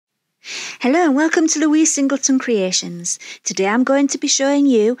Hello and welcome to Louise Singleton Creations. Today I'm going to be showing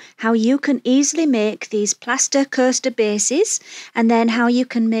you how you can easily make these plaster coaster bases and then how you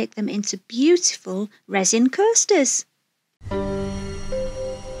can make them into beautiful resin coasters.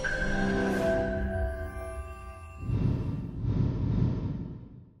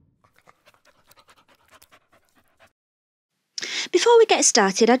 Before we get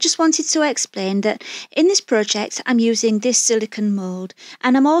started, I just wanted to explain that in this project I'm using this silicone mould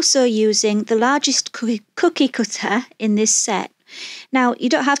and I'm also using the largest cookie cutter in this set. Now, you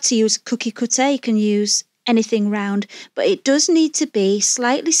don't have to use a cookie cutter, you can use anything round, but it does need to be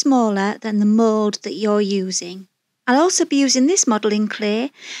slightly smaller than the mould that you're using. I'll also be using this model in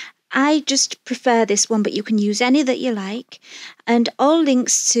clay. I just prefer this one, but you can use any that you like, and all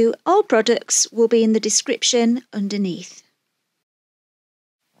links to all products will be in the description underneath.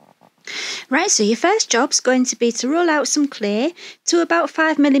 Right, so your first job's going to be to roll out some clay to about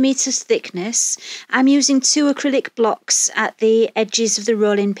 5mm thickness. I'm using 2 acrylic blocks at the edges of the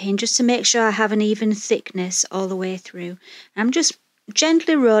rolling pin just to make sure I have an even thickness all the way through. I'm just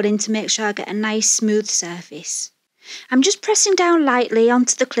gently rolling to make sure I get a nice smooth surface. I'm just pressing down lightly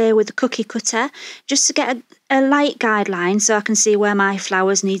onto the clay with the cookie cutter just to get a light guideline so I can see where my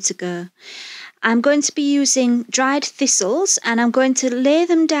flowers need to go. I'm going to be using dried thistles and I'm going to lay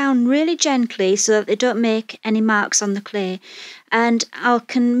them down really gently so that they don't make any marks on the clay, and I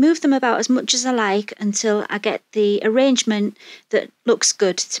can move them about as much as I like until I get the arrangement that looks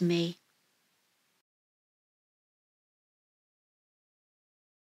good to me.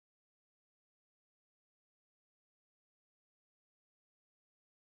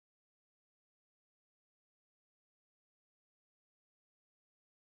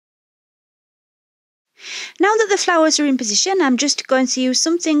 Now that the flowers are in position, I'm just going to use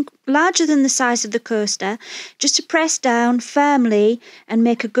something larger than the size of the coaster just to press down firmly and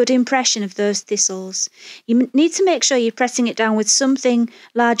make a good impression of those thistles. You need to make sure you're pressing it down with something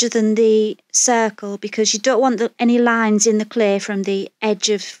larger than the circle because you don't want any lines in the clay from the edge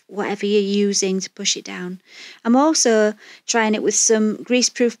of whatever you're using to push it down. I'm also trying it with some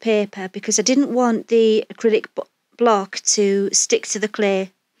greaseproof paper because I didn't want the acrylic block to stick to the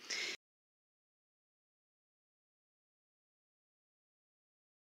clay.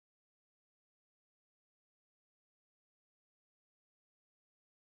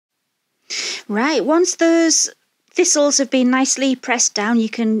 Right, once those thistles have been nicely pressed down, you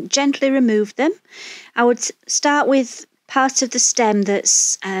can gently remove them. I would start with part of the stem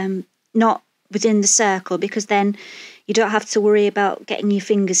that's not within the circle because then you don't have to worry about getting your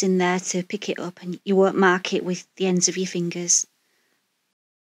fingers in there to pick it up and you won't mark it with the ends of your fingers.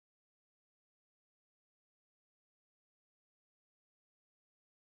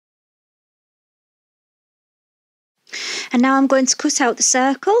 And now I'm going to cut out the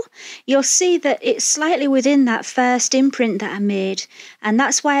circle. You'll see that it's slightly within that first imprint that I made, and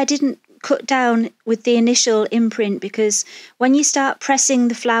that's why I didn't cut down with the initial imprint, because when you start pressing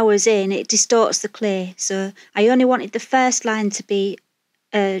the flowers in, it distorts the clay. So I only wanted the first line to be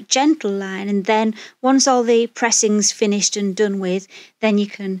a gentle line, and then once all the pressing's finished and done with, then you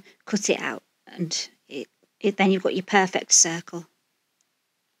can cut it out, and then you've got your perfect circle.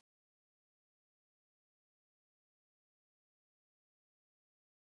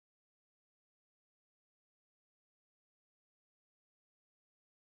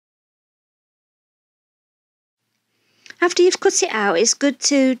 After you've cut it out, it's good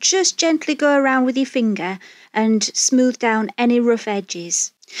to just gently go around with your finger and smooth down any rough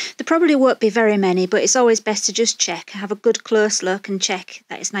edges. There probably won't be very many, but it's always best to just check, have a good close look and check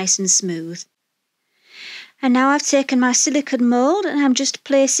that it's nice and smooth. And now I've taken my silicone mould and I'm just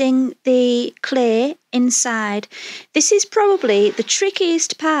placing the clay inside. This is probably the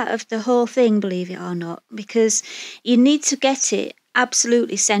trickiest part of the whole thing, believe it or not, because you need to get it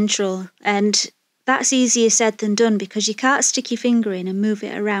absolutely central, and that's easier said than done because you can't stick your finger in and move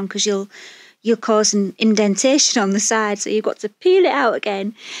it around because you'll cause an indentation on the side, so you've got to peel it out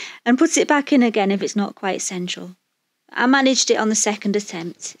again and put it back in again if it's not quite central. I managed it on the second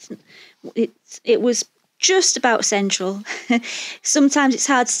attempt. It was just about central. Sometimes it's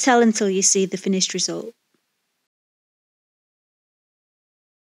hard to tell until you see the finished result.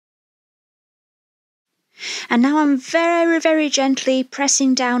 And now I'm very, very gently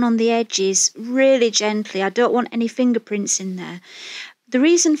pressing down on the edges, really gently. I don't want any fingerprints in there. The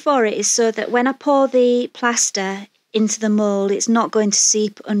reason for it is so that when I pour the plaster into the mould, it's not going to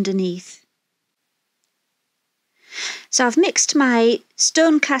seep underneath. So I've mixed my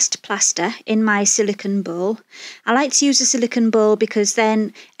Stonecast plaster in my silicone bowl. I like to use a silicone bowl because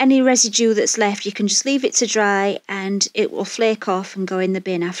then any residue that's left, you can just leave it to dry and it will flake off and go in the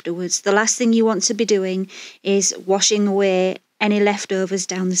bin afterwards. The last thing you want to be doing is washing away any leftovers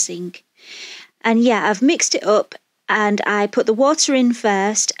down the sink. And yeah, I've mixed it up and I put the water in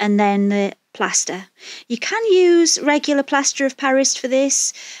first and then the plaster. You can use regular plaster of Paris for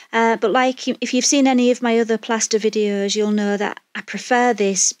this, but like if you've seen any of my other plaster videos, you'll know that I prefer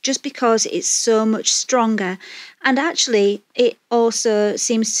this just because it's so much stronger, and actually it also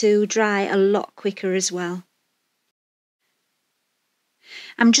seems to dry a lot quicker as well.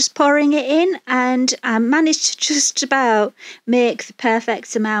 I'm just pouring it in and I managed to just about make the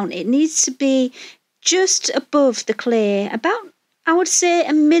perfect amount. It needs to be just above the clay, about, I would say,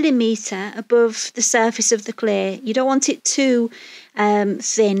 1 millimetre above the surface of the clay. You don't want it too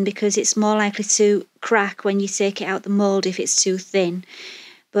thin because it's more likely to crack when you take it out the mould if it's too thin.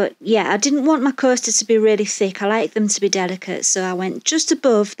 But yeah, I didn't want my coasters to be really thick. I like them to be delicate, so I went just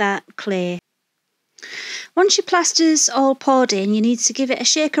above that clay. Once your plaster's all poured in, you need to give it a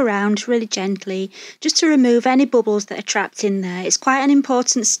shake around really gently just to remove any bubbles that are trapped in there. It's quite an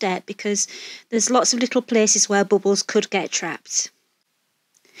important step because there's lots of little places where bubbles could get trapped.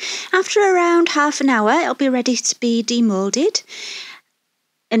 After around half an hour, it'll be ready to be demoulded,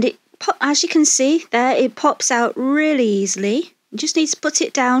 and as you can see there, it pops out really easily. You just need to put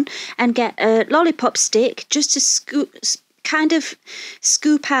it down and get a lollipop stick just to scoop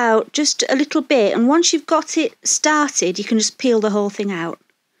out just a little bit, and once you've got it started you can just peel the whole thing out.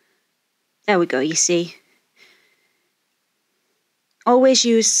 There we go, you see. Always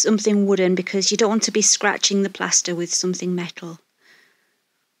use something wooden because you don't want to be scratching the plaster with something metal.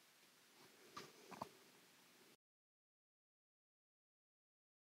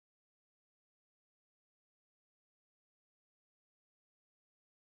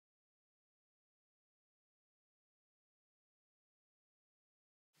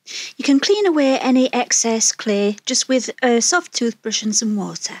 You can clean away any excess clay just with a soft toothbrush and some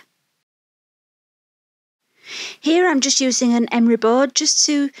water. Here I'm just using an emery board just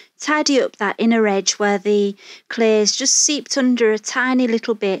to tidy up that inner edge where the clay is just seeped under a tiny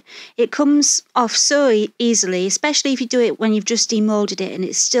little bit. It comes off so easily, especially if you do it when you've just demoulded it and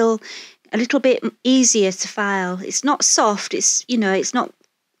it's still a little bit easier to file. It's not soft, it's not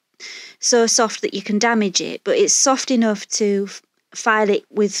so soft that you can damage it, but it's soft enough to file it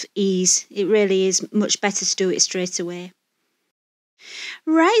with ease. It really is much better to do it straight away.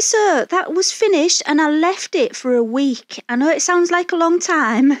 Right, so that was finished and I left it for a week. I know it sounds like a long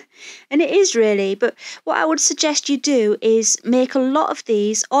time, and it is really, but what I would suggest you do is make a lot of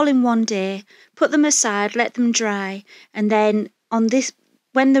these all in one day, put them aside, let them dry, and then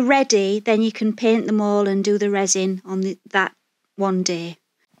when they're ready, then you can paint them all and do the resin on that one day.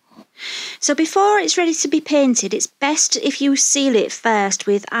 So before it's ready to be painted, it's best if you seal it first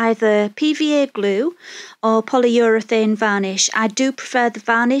with either PVA glue or polyurethane varnish. I do prefer the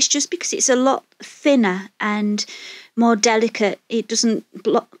varnish just because it's a lot thinner and more delicate. It doesn't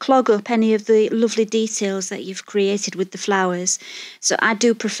clog up any of the lovely details that you've created with the flowers. So I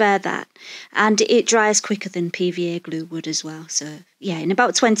do prefer that. And it dries quicker than PVA glue would as well. So yeah, in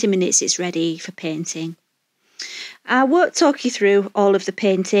about 20 minutes it's ready for painting. I won't talk you through all of the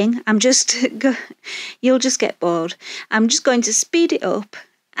painting. You'll just get bored. I'm just going to speed it up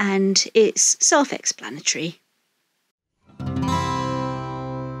and it's self-explanatory.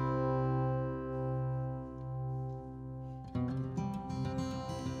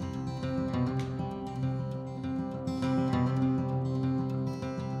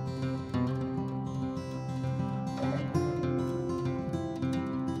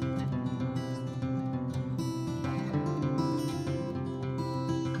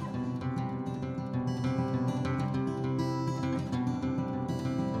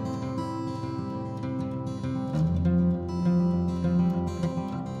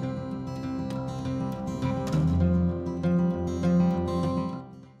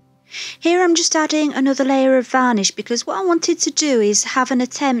 Here I'm just adding another layer of varnish because what I wanted to do is have an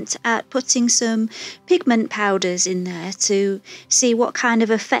attempt at putting some pigment powders in there to see what kind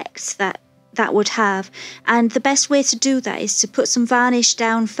of effect that would have. And the best way to do that is to put some varnish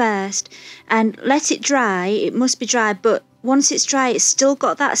down first and let it dry. It must be dry, but once it's dry, it's still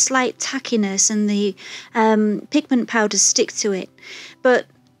got that slight tackiness and the pigment powders stick to it. But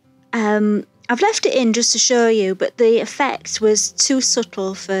I've left it in just to show you, but the effect was too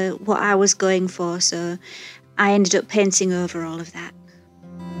subtle for what I was going for, so I ended up painting over all of that.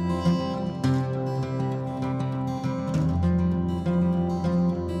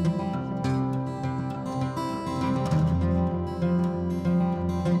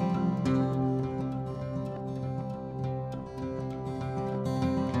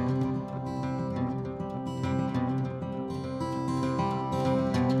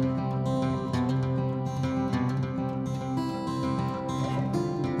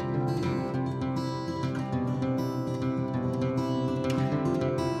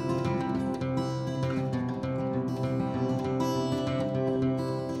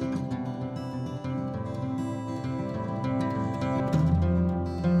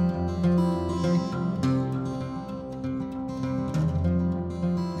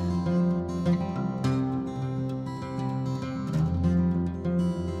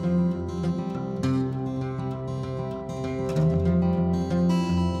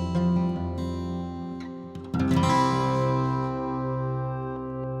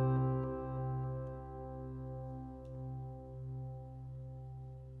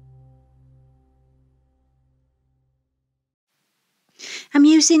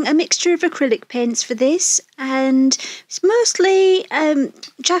 using a mixture of acrylic paints for this, and it's mostly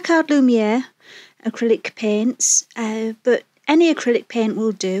Jacquard Lumiere acrylic paints, but any acrylic paint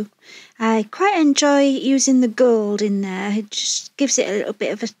will do. I quite enjoy using the gold in there. It just gives it a little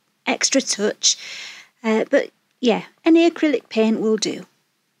bit of an extra touch. But yeah, any acrylic paint will do.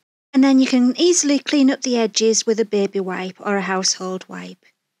 And then you can easily clean up the edges with a baby wipe or a household wipe.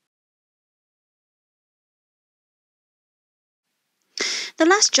 The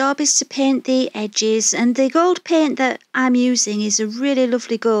last job is to paint the edges, and the gold paint that I'm using is a really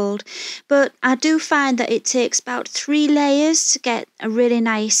lovely gold, but I do find that it takes about 3 layers to get a really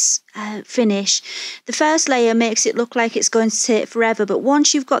nice finish. The first layer makes it look like it's going to take forever, but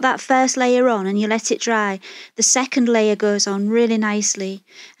once you've got that first layer on and you let it dry, the second layer goes on really nicely.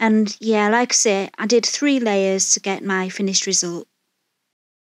 And yeah, like I say, I did 3 layers to get my finished result.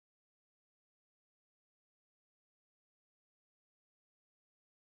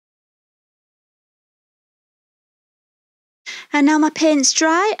 And now my paint's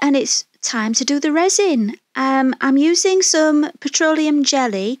dry and it's time to do the resin. I'm using some petroleum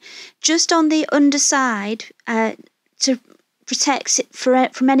jelly just on the underside to protect it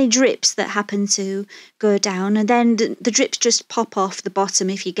from any drips that happen to go down, and then the drips just pop off the bottom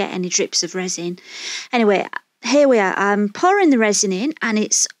if you get any drips of resin. Anyway, here we are. I'm pouring the resin in, and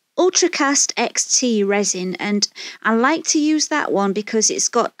it's Ultracast XT resin, and I like to use that one because it's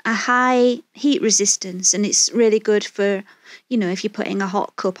got a high heat resistance and it's really good for, if you're putting a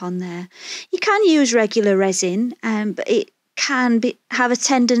hot cup on there. You can use regular resin, but it can have a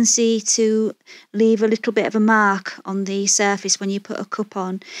tendency to leave a little bit of a mark on the surface when you put a cup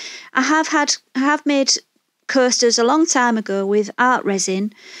on. I have made coasters a long time ago with art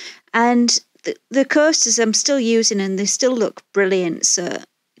resin, and the coasters I'm still using and they still look brilliant. So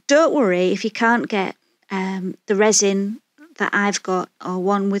don't worry if you can't get the resin that I've got, or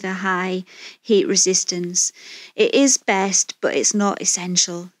one with a high heat resistance. It is best, but it's not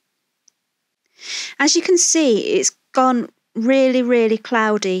essential. As you can see, it's gone really, really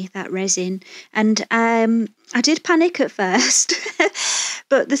cloudy, that resin, and I did panic at first.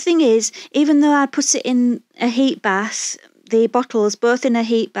 But the thing is, even though I put it in a heat bath, the bottles both in a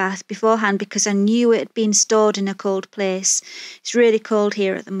heat bath beforehand, because I knew it had been stored in a cold place. It's really cold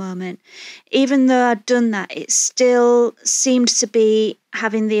here at the moment. Even though I'd done that, it still seemed to be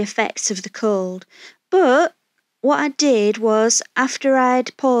having the effects of the cold. But what I did was, after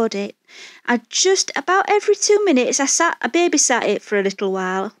I'd poured it, I just about every 2 minutes I babysat it for a little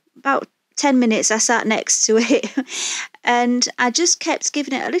while. About 10 minutes I sat next to it and I just kept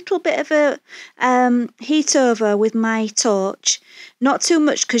giving it a little bit of a heat over with my torch. Not too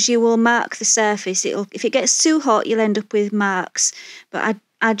much, because you will mark the surface. If it gets too hot, you'll end up with marks. But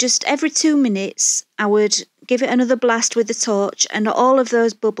I just, every 2 minutes, I would give it another blast with the torch, and all of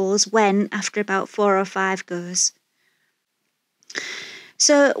those bubbles went after about 4 or 5 goes.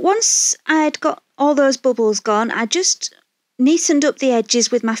 So once I'd got all those bubbles gone, I just neatened up the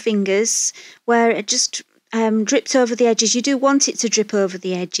edges with my fingers where it just dripped over the edges. You do want it to drip over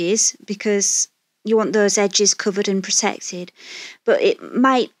the edges because you want those edges covered and protected, but it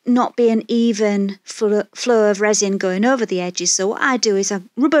might not be an even flow of resin going over the edges. So what I do is I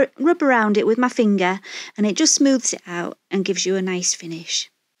rub around it with my finger, and it just smooths it out and gives you a nice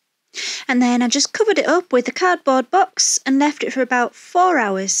finish. And then I just covered it up with a cardboard box and left it for about 4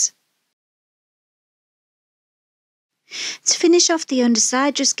 hours. To finish off the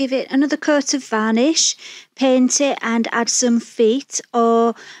underside, just give it another coat of varnish, paint it and add some feet,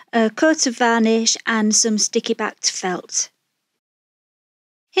 or a coat of varnish and some sticky backed felt.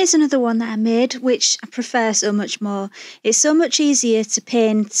 Here's another one that I made, which I prefer so much more. It's so much easier to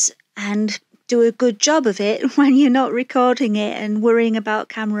paint and do a good job of it when you're not recording it and worrying about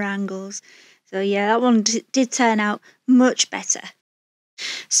camera angles. So yeah, that one did turn out much better.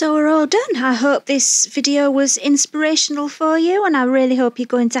 So we're all done. I hope this video was inspirational for you, and I really hope you're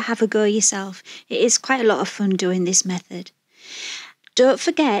going to have a go yourself. It is quite a lot of fun doing this method. Don't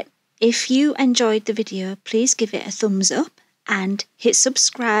forget, if you enjoyed the video, please give it a thumbs up and hit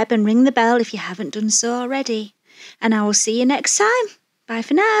subscribe and ring the bell if you haven't done so already. And I will see you next time. Bye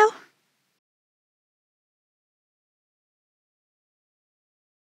for now.